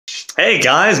Hey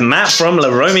guys, Matt from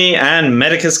Laromi and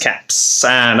Medicus Caps,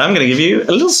 and I'm going to give you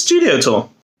a little studio tour.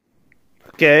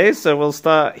 Okay, so we'll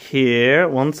start here,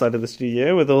 one side of the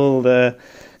studio, with all the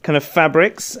kind of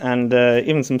fabrics and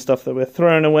even some stuff that we're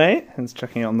throwing away and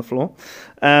chucking it on the floor.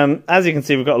 As you can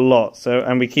see, we've got a lot,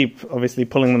 and we keep obviously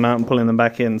pulling them out and pulling them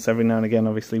back in, so every now and again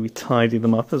obviously we tidy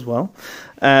them up as well.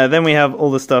 Then we have all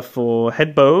the stuff for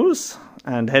head bows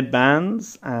and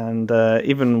headbands, and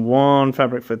even one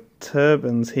fabric for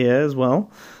turbans here as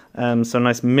well. So a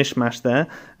nice mishmash there,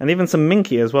 and even some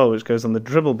minky as well, which goes on the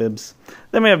dribble bibs.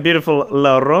 Then we have beautiful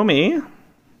Laromi,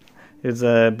 who's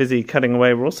busy cutting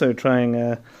away. We're also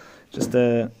trying just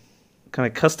a kind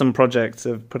of custom project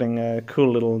of putting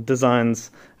cool little designs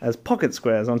as pocket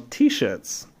squares on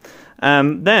t-shirts.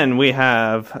 Then we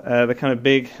have the kind of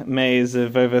big maze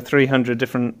of over 300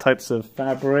 different types of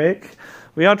fabric.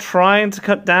 We are trying to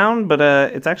cut down, but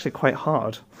it's actually quite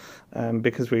hard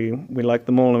because we like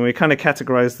them all, and we kind of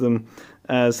categorize them.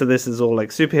 So this is all like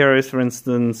superheroes, for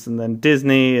instance, and then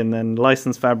Disney, and then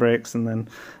licensed fabrics, and then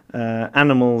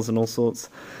animals and all sorts.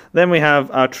 Then we have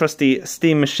our trusty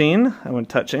steam machine. I won't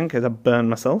touch it in case I burn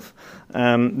myself.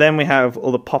 Then we have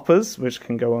all the poppers, which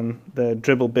can go on the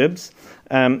dribble bibs.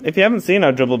 If you haven't seen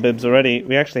our dribble bibs already,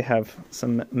 we actually have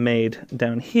some made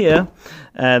down here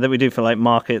that we do for like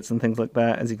markets and things like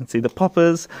that. As you can see, the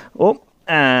poppers. Oh,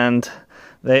 and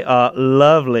they are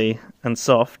lovely and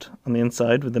soft on the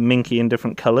inside with the minky in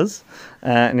different colours.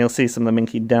 And you'll see some of the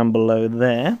minky down below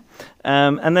there.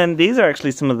 And then these are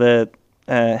actually some of the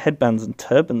headbands and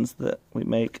turbans that we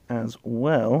make as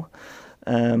well.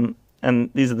 And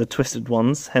these are the twisted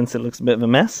ones, hence it looks a bit of a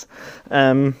mess.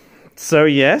 So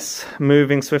yes,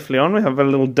 moving swiftly on, we have a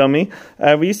little dummy.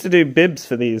 We used to do bibs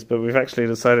for these, but we've actually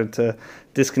decided to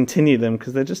discontinue them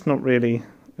because they're just not really...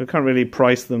 We can't really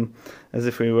price them as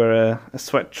if we were a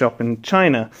sweatshop in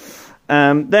China.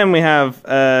 Then we have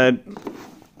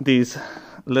these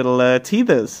little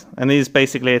teethers, and these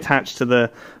basically attach to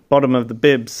the bottom of the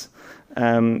bibs.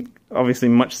 Obviously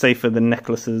much safer than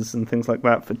necklaces and things like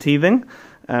that for teething,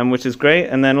 which is great.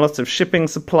 And then lots of shipping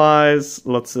supplies,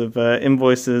 lots of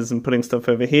invoices and putting stuff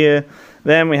over here.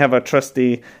 Then we have our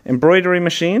trusty embroidery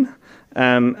machine,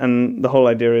 and the whole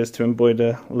idea is to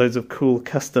embroider loads of cool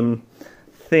custom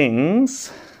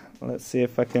things. Let's see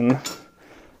if I can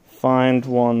find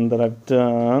one that I've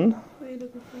done. What are you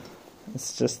looking for?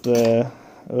 It's just the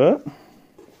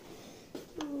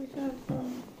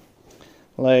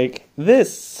like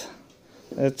this.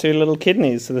 Two little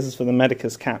kidneys, so this is for the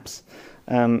Medicus caps.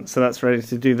 So that's ready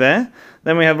to do there.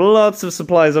 Then we have lots of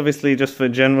supplies, obviously, just for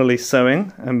generally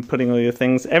sewing and putting all your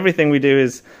things. Everything we do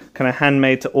is kind of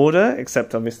handmade to order,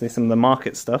 except obviously some of the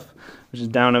market stuff, which is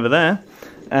down over there.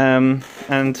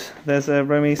 And there's a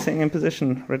Romy sitting in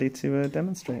position, ready to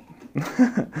demonstrate.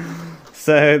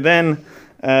 So then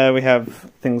we have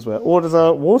things where orders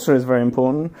are. Water is very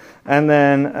important. And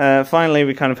then finally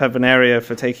we kind of have an area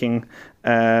for taking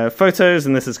photos,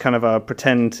 and this is kind of our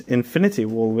pretend infinity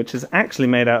wall, which is actually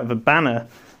made out of a banner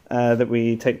that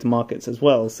we take to markets as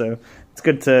well. So it's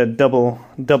good to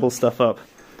double stuff up.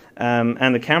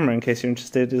 And the camera, in case you're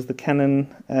interested, is the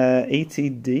Canon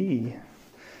 80D.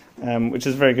 Which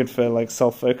is very good for like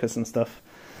self-focus and stuff.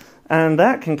 And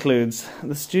that concludes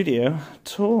the studio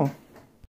tour.